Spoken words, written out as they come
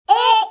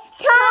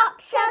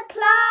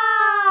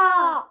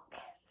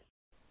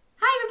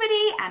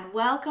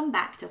welcome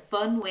back to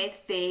Fun with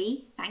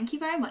Fee. Thank you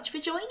very much for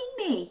joining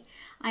me.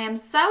 I am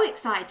so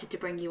excited to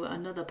bring you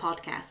another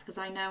podcast because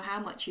I know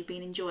how much you've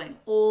been enjoying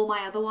all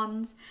my other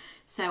ones.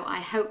 So I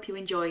hope you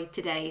enjoy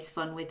today's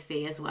Fun with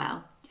Fee as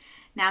well.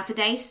 Now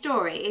today's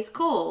story is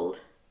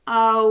called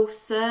Oh,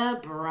 Sir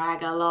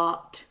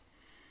Bragalot.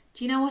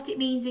 Do you know what it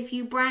means if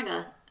you brag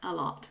a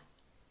lot?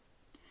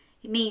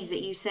 It means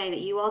that you say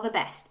that you are the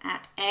best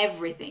at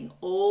everything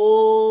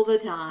all the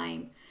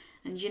time.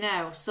 And you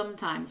know,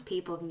 sometimes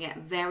people can get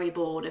very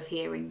bored of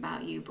hearing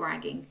about you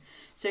bragging.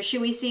 So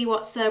shall we see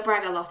what Sir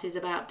Bragalot is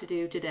about to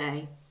do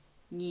today?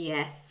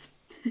 Yes.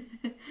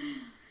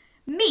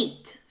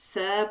 Meet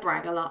Sir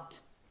Bragalot,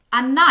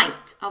 a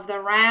knight of the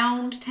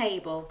round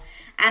table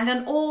and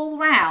an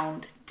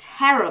all-round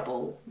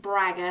terrible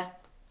bragger.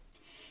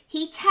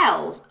 He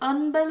tells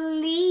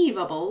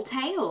unbelievable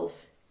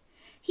tales.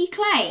 He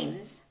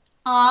claims,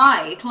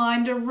 I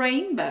climbed a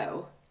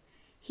rainbow.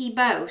 He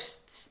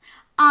boasts,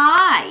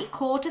 I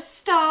caught a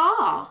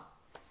star.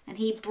 And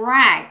he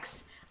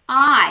brags,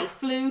 I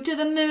flew to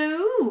the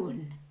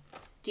moon.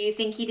 Do you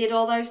think he did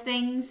all those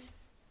things?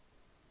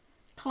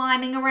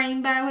 Climbing a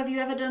rainbow, have you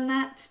ever done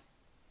that?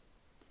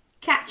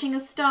 Catching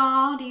a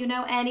star, do you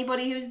know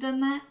anybody who's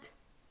done that?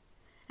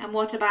 And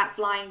what about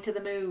flying to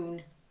the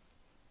moon?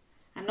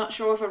 I'm not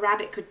sure if a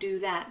rabbit could do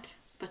that,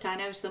 but I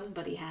know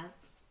somebody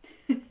has.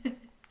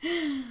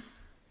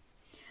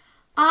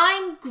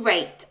 I'm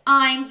great,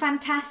 I'm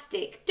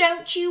fantastic.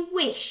 Don't you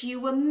wish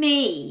you were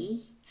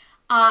me?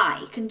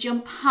 I can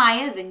jump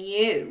higher than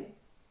you.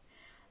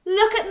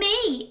 Look at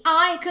me,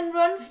 I can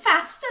run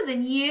faster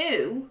than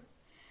you.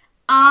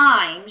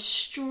 I'm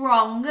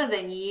stronger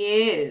than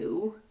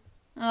you.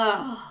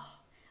 Oh,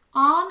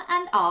 on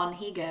and on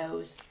he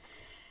goes.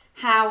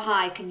 How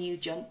high can you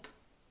jump?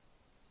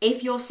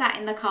 If you're sat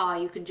in the car,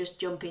 you can just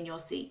jump in your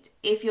seat.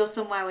 If you're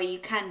somewhere where you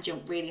can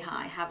jump really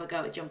high, have a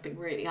go at jumping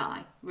really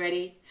high.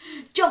 Ready?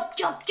 Jump,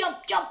 jump,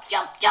 jump, jump,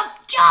 jump, jump,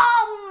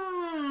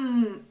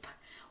 jump!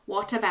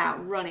 What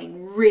about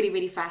running really,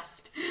 really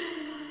fast?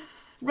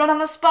 Run on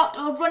the spot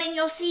or run in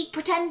your seat.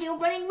 Pretend you're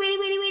running really,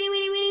 really, really,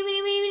 really, really,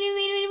 really, really, really,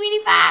 really, really,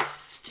 really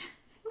fast.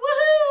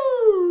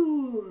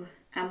 Woohoo!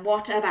 And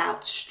what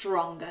about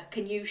stronger?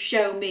 Can you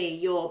show me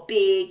your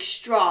big,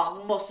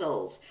 strong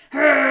muscles?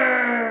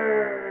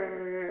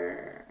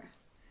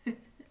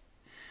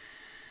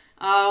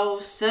 Oh,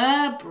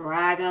 Sir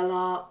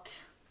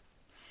Bragalot.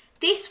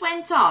 This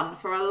went on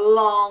for a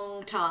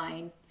long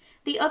time.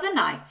 The other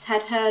knights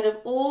had heard of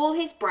all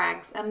his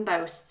brags and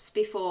boasts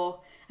before,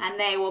 and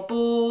they were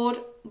bored.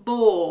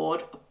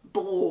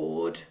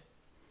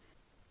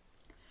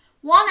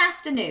 One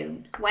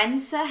afternoon,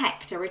 when Sir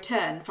Hector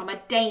returned from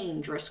a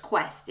dangerous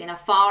quest in a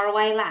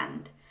faraway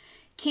land,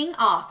 King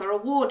Arthur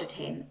awarded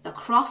him the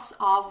Cross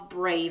of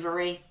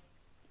Bravery.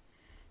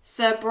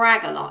 Sir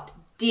Bragalot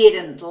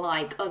didn't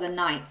like other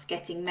knights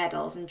getting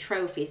medals and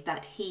trophies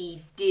that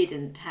he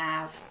didn't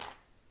have.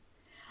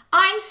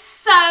 I'm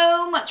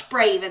so much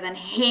braver than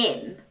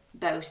him,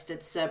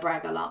 boasted Sir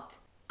Bragalot.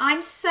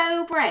 I'm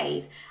so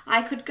brave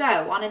I could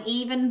go on an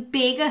even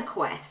bigger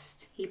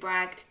quest, he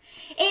bragged.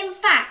 In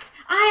fact,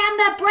 I am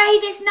the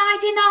bravest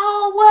knight in the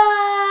whole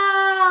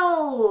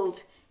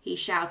world, he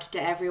shouted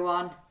to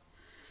everyone.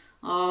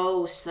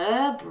 Oh,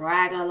 Sir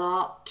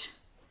Bragalot.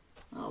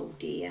 Oh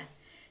dear.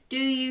 Do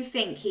you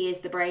think he is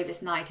the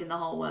bravest knight in the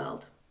whole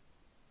world?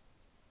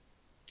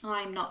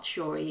 I'm not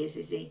sure he is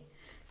he?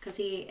 Because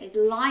he is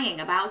lying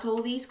about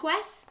all these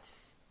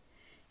quests.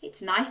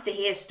 It's nice to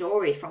hear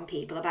stories from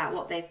people about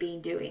what they've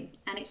been doing.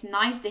 And it's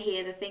nice to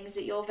hear the things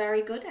that you're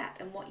very good at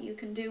and what you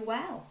can do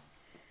well.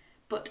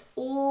 But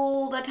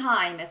all the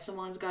time, if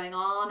someone's going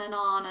on and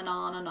on and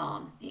on and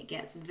on, it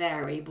gets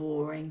very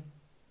boring.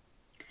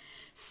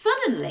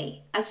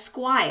 Suddenly, a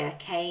squire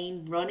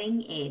came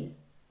running in.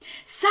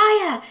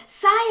 Sire,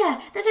 sire,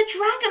 there's a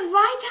dragon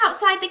right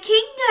outside the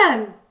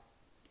kingdom.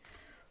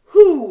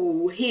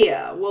 Who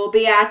here will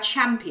be our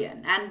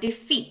champion and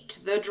defeat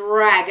the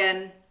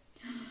dragon?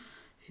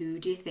 Who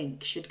do you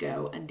think should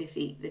go and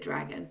defeat the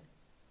dragon?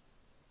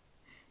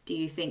 Do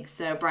you think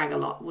Sir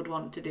Bragalot would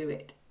want to do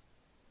it?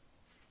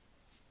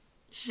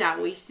 Shall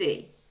we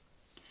see?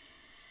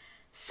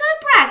 Sir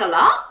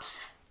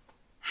Bragalot,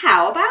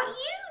 how about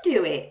you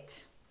do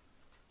it?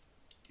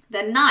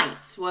 The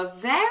knights were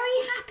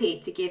very happy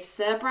to give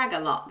Sir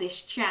Bragalot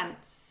this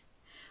chance.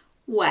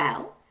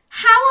 Well,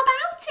 how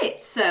about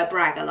it, Sir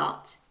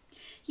Bragalot?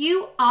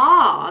 You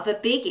are the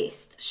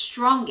biggest,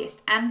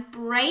 strongest and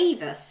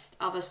bravest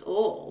of us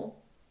all.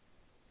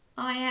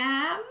 I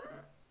am,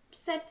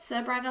 said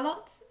Sir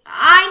Bragalot.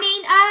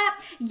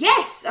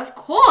 Yes, of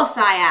course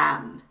I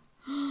am.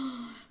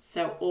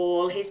 So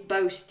all his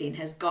boasting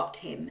has got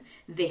him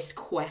this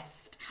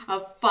quest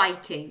of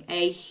fighting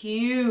a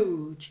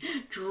huge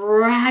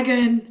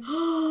dragon.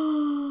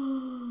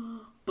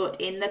 But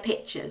in the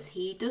pictures,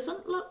 he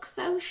doesn't look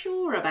so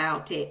sure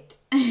about it.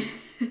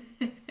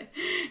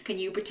 Can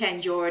you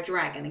pretend you're a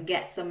dragon and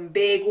get some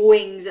big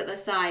wings at the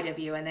side of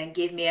you and then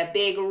give me a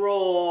big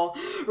roar?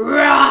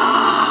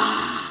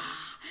 Roar!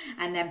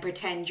 and then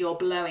pretend you're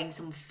blowing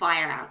some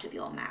fire out of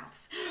your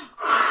mouth.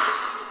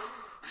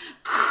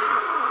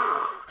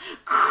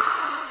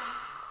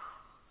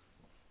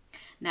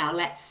 Now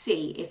let's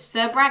see if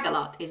Sir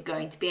Bragalot is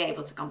going to be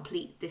able to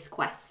complete this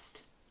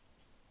quest.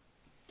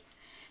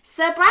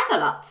 Sir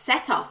Bragalot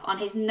set off on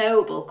his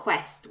noble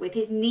quest with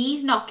his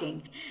knees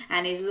knocking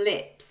and his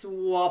lips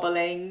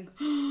wobbling.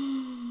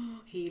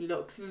 He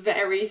looks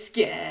very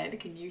scared.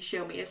 Can you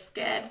show me a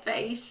scared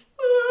face?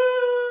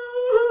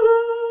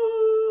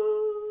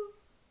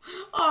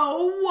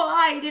 Oh,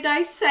 why did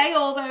I say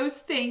all those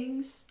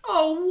things?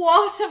 Oh,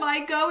 what am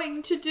I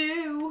going to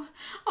do?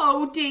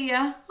 Oh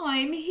dear,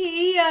 I'm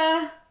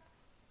here.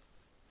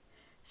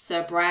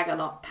 Sir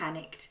Bragalot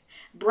panicked.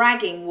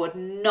 Bragging would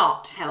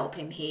not help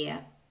him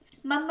here.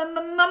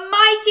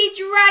 Mighty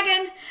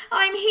dragon,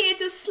 I'm here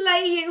to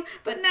slay you,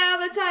 but now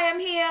that I am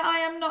here, I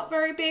am not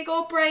very big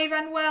or brave,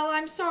 and well,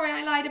 I'm sorry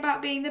I lied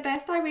about being the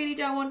best. I really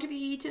don't want to be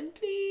eaten,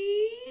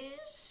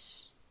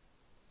 please.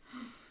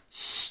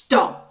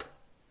 Stomp!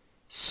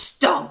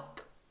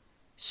 Stomp!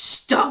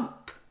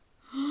 Stomp!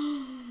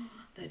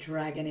 The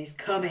dragon is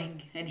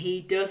coming, and he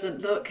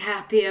doesn't look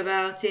happy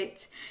about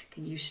it.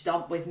 Can you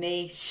stomp with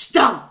me?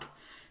 Stomp!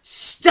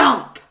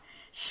 Stomp!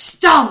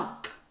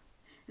 Stomp!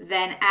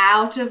 Then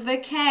out of the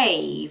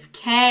cave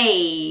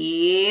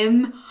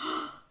came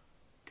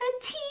the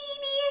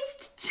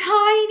teeniest,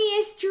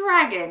 tiniest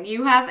dragon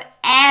you have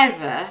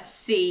ever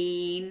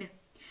seen.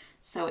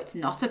 So it's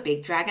not a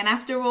big dragon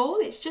after all,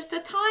 it's just a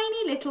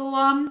tiny little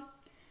one.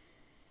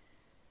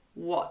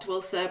 What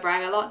will Sir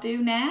Bragalot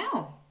do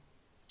now?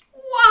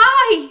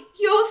 Why,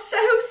 you're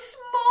so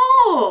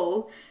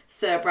small,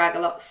 Sir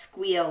Bragalot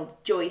squealed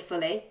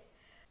joyfully.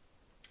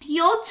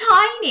 You're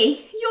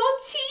tiny, you're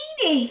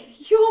teeny,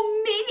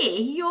 you're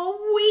mini, you're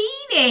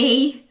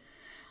weeny.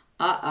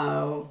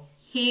 Uh-oh,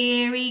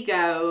 here he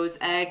goes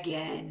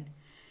again.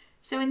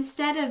 So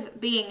instead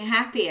of being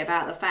happy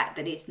about the fact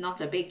that it's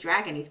not a big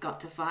dragon he's got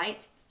to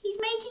fight, he's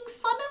making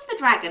fun of the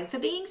dragon for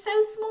being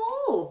so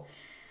small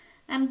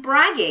and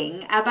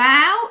bragging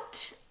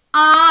about,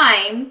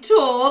 I'm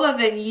taller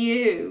than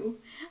you,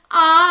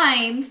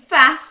 I'm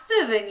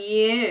faster than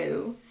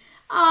you,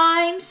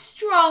 I'm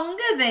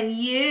stronger than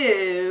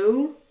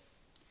you.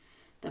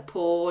 The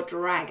poor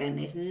dragon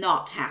is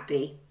not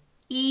happy.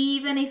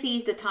 Even if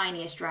he's the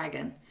tiniest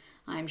dragon,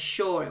 I'm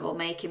sure it will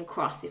make him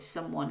cross if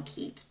someone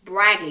keeps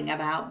bragging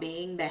about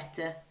being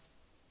better.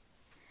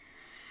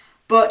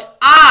 But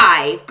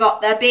I've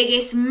got the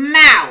biggest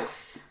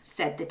mouth,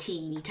 said the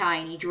teeny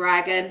tiny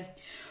dragon.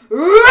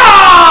 Roar!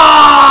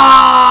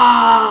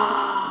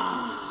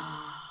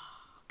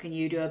 Can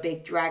you do a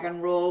big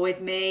dragon roar with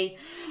me?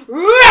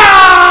 Roar!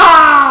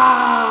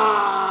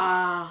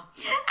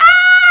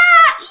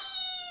 Ah!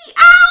 Ee!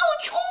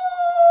 Ouch!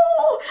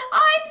 Oh!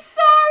 I'm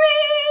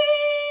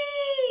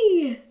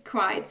sorry!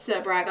 Cried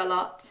Sir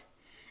Bragalot.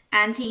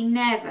 And he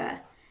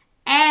never,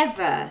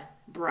 ever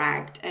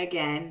bragged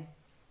again.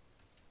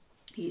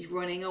 He's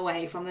running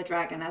away from the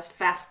dragon as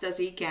fast as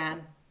he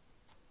can.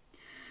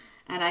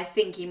 And I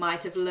think he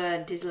might have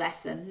learned his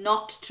lesson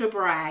not to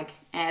brag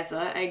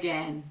ever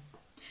again.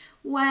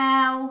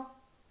 Well,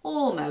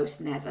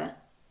 almost never.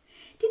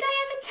 Did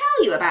I ever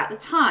tell you about the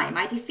time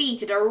I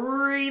defeated a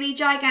really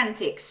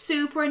gigantic,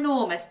 super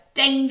enormous,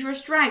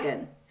 dangerous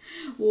dragon?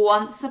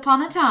 Once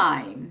upon a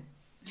time.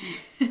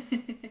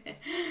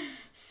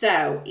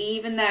 So,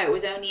 even though it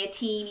was only a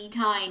teeny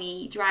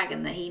tiny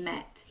dragon that he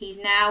met, he's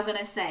now going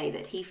to say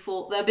that he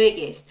fought the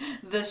biggest,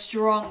 the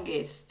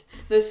strongest,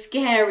 the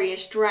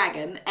scariest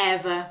dragon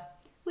ever.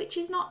 Which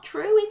is not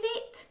true, is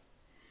it?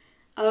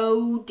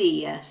 Oh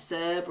dear,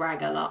 Sir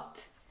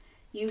Bragalot.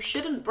 You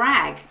shouldn't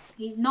brag.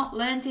 He's not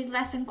learnt his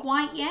lesson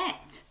quite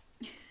yet.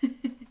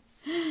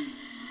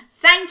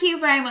 Thank you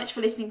very much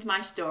for listening to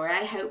my story.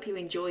 I hope you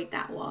enjoyed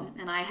that one,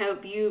 and I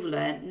hope you've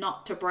learnt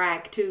not to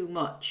brag too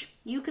much.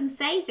 You can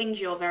say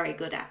things you're very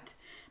good at,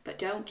 but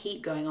don't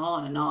keep going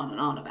on and on and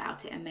on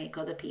about it and make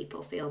other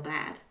people feel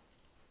bad.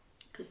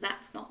 Because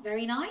that's not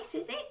very nice,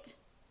 is it?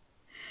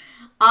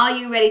 Are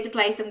you ready to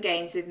play some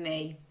games with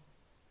me?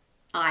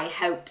 I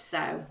hope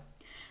so.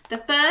 The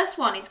first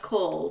one is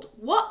called,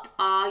 What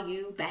Are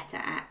You Better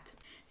At?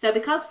 So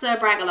because Sir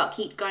Bragalot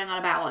keeps going on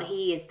about what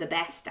he is the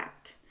best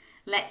at,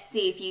 let's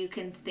see if you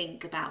can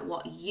think about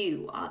what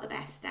you are the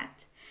best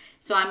at.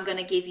 So I'm going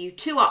to give you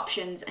two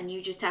options and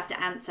you just have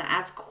to answer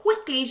as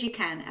quickly as you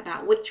can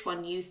about which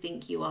one you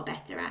think you are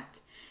better at.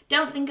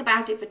 Don't think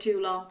about it for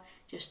too long,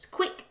 just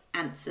quick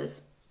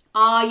answers.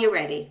 Are you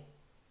ready?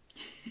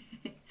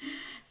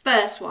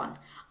 First one,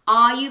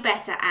 are you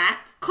better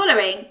at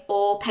colouring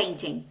or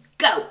painting?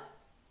 Go!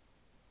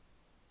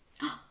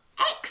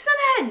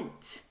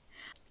 Excellent!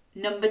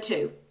 Number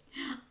two,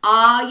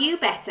 are you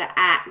better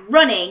at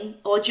running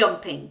or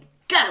jumping?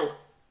 Go!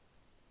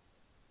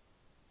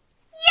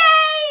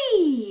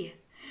 Yay!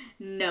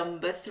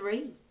 Number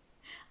three,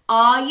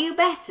 are you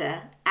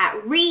better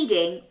at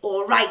reading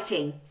or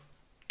writing?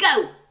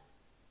 Go!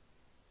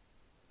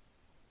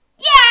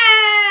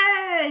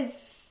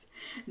 Yes!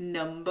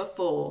 Number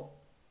four,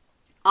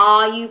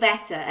 Are you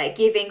better at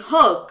giving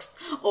hugs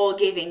or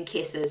giving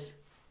kisses?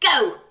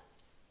 Go!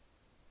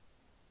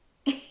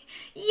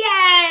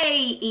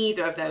 Yay!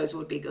 Either of those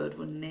would be good,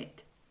 wouldn't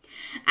it?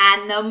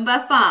 And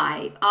number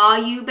 5, are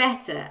you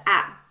better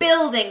at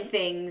building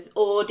things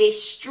or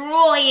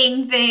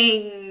destroying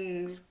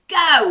things?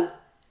 Go!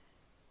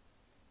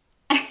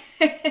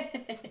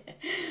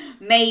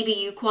 Maybe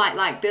you quite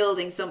like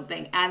building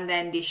something and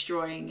then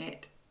destroying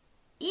it.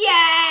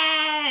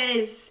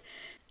 Yes!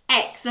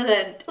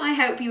 Excellent. I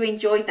hope you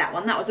enjoyed that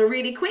one. That was a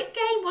really quick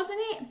game,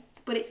 wasn't it?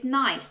 But it's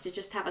nice to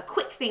just have a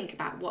quick think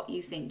about what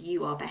you think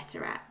you are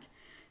better at.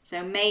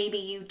 So maybe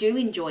you do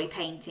enjoy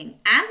painting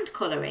and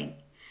colouring.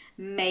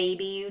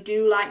 Maybe you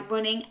do like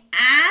running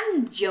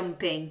and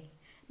jumping.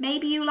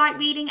 Maybe you like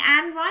reading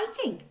and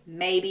writing.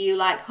 Maybe you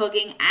like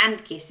hugging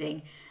and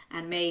kissing.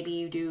 And maybe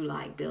you do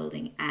like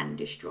building and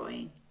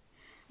destroying.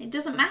 It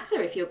doesn't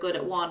matter if you're good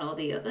at one or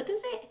the other,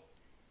 does it?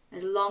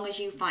 As long as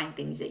you find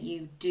things that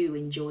you do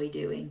enjoy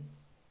doing.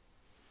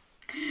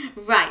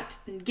 Right,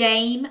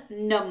 game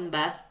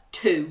number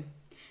 2.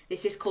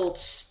 This is called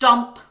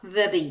Stomp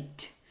the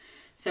Beat.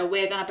 So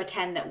we're going to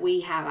pretend that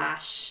we have our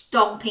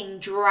stomping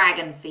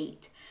dragon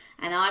feet.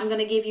 And I'm going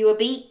to give you a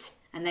beat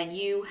and then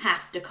you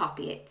have to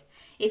copy it.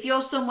 If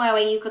you're somewhere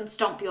where you can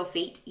stomp your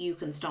feet, you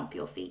can stomp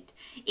your feet.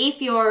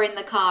 If you're in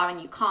the car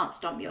and you can't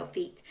stomp your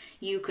feet,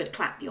 you could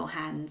clap your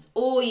hands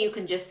or you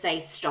can just say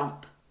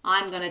stomp.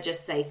 I'm going to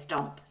just say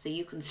stomp. So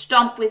you can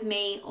stomp with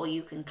me or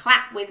you can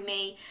clap with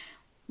me,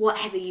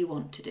 whatever you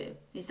want to do.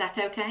 Is that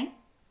okay?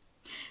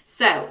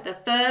 So the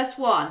first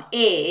one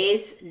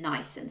is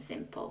nice and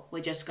simple. We're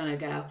just going to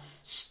go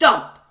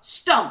stomp,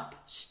 stomp,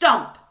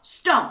 stomp,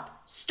 stomp,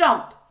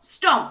 stomp,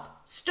 stomp,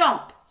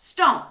 stomp,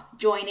 stomp.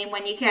 Join in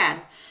when you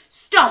can.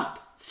 Stomp,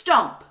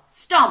 stomp,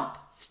 stomp,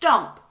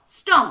 stomp,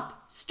 stomp,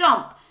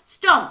 stomp,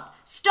 stomp,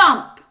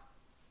 stomp.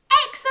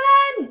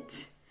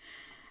 Excellent!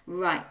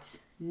 Right,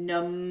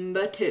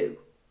 number 2.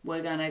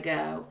 We're going to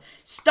go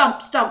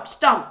stomp, stomp,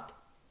 stomp,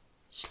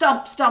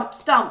 stomp, stomp,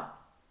 stomp,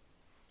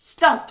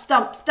 stomp,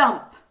 stomp,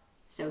 stomp.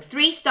 So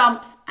 3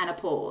 stomps and a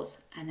pause.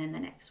 And then the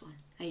next one.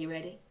 Are you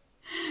ready?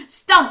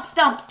 Stomp,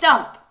 stomp,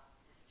 stomp.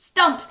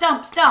 Stomp,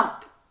 stomp,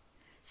 stomp.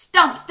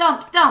 Stomp,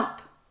 stomp,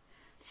 stomp.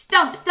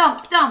 Stomp,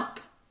 stomp, stomp.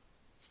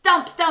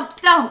 Stomp, stomp,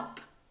 stomp.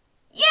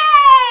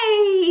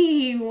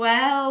 Yay!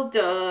 Well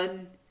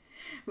done.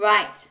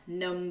 Right,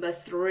 number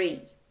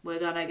 3. We're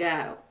going to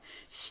go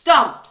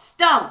stomp,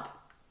 stomp.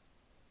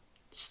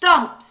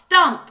 Stomp,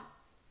 stomp.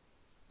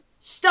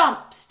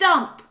 Stomp,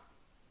 stomp.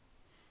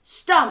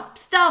 Stomp,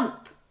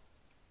 stomp.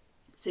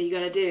 So you're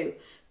going to do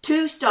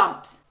 2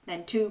 stomps,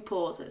 then 2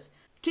 pauses.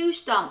 2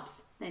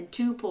 stomps, then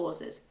 2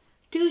 pauses.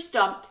 2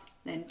 stomps,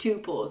 then 2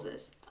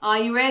 pauses. Are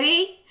you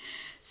ready?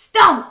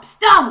 Stomp,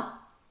 stomp.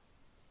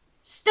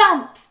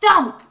 Stomp,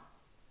 stomp.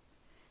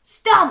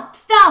 Stomp,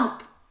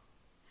 stomp.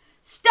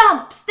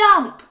 Stomp,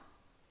 stomp.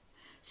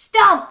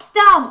 Stomp,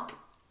 stomp.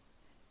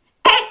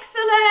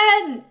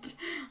 Excellent!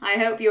 I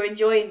hope you're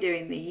enjoying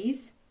doing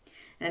these.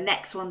 The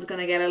next one's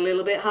going to get a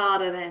little bit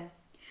harder then.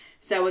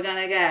 So we're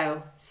going to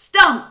go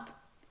stomp,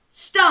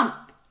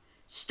 stomp,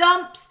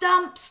 stomp,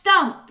 stomp,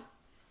 stomp,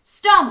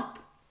 stomp,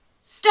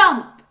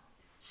 stomp,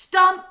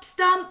 stomp,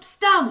 stomp,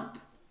 stomp.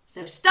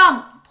 So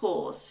stomp,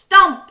 pause,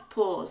 stomp,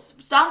 pause,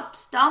 stomp,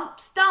 stomp,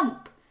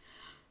 stomp.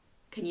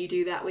 Can you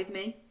do that with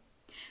me?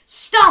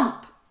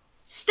 Stomp,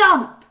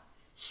 stomp,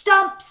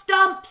 stomp,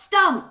 stomp,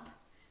 stomp,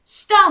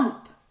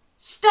 stomp,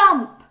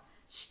 stomp,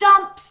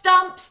 stomp,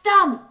 stomp,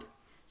 stomp,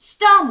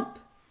 stomp,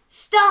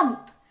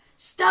 stomp,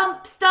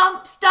 stomp,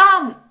 stomp,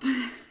 stomp.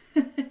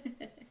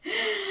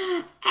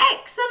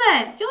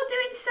 Excellent! You're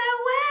doing so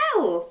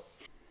well.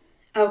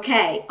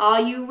 Okay, are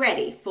you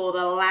ready for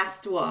the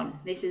last one?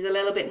 This is a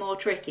little bit more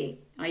tricky.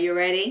 Are you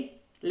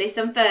ready?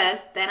 Listen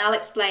first, then I'll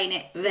explain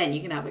it, then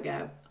you can have a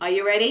go. Are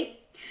you ready?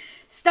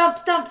 Stomp,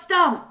 stomp,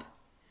 stomp.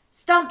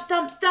 Stomp,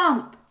 stomp,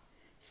 stomp.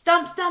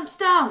 Stomp, stomp,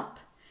 stomp.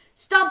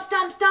 Stomp,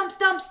 stomp, stomp,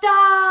 stomp,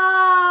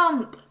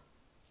 stomp.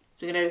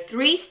 So we're going to do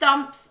 3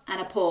 stomps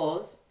and a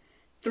pause.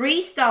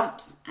 3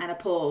 stomps and a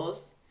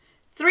pause.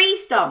 3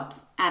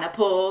 stomps and a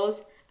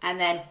pause. And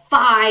then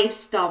 5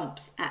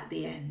 stomps at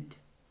the end.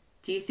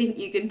 Do you think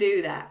you can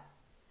do that?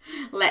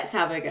 Let's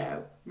have a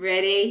go.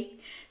 Ready?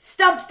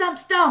 Stomp, stomp,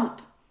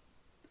 stomp.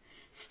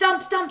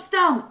 Stomp, stomp,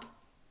 stomp.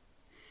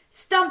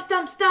 Stomp,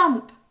 stomp,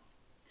 stomp.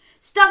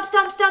 Stomp,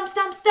 stomp, stomp,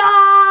 stomp,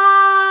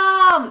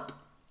 stomp.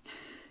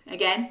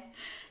 Again.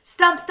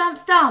 Stomp, stomp,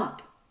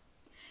 stomp.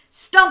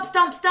 Stomp,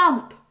 stomp,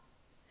 stomp.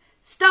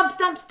 Stomp,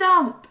 stomp,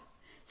 stomp.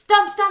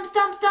 Stomp, stomp,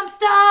 stomp, stomp,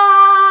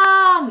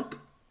 stomp.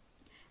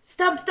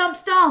 Stomp, stomp,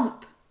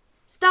 stomp.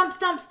 Stomp,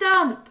 stomp,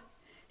 stomp.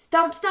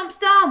 Stomp, stomp,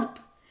 stomp.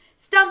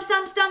 Stomp,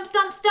 stomp, stomp,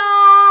 stomp,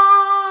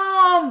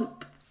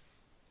 stomp.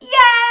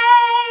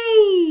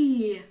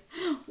 Yay!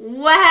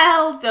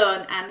 Well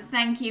done, and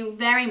thank you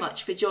very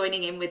much for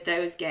joining in with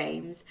those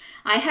games.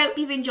 I hope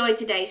you've enjoyed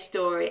today's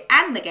story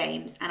and the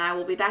games, and I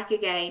will be back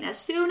again as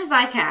soon as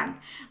I can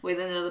with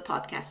another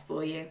podcast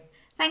for you.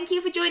 Thank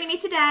you for joining me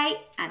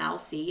today, and I'll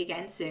see you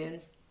again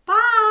soon. Bye.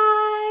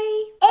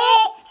 Bye.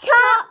 It's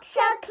Tops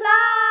O'Clock.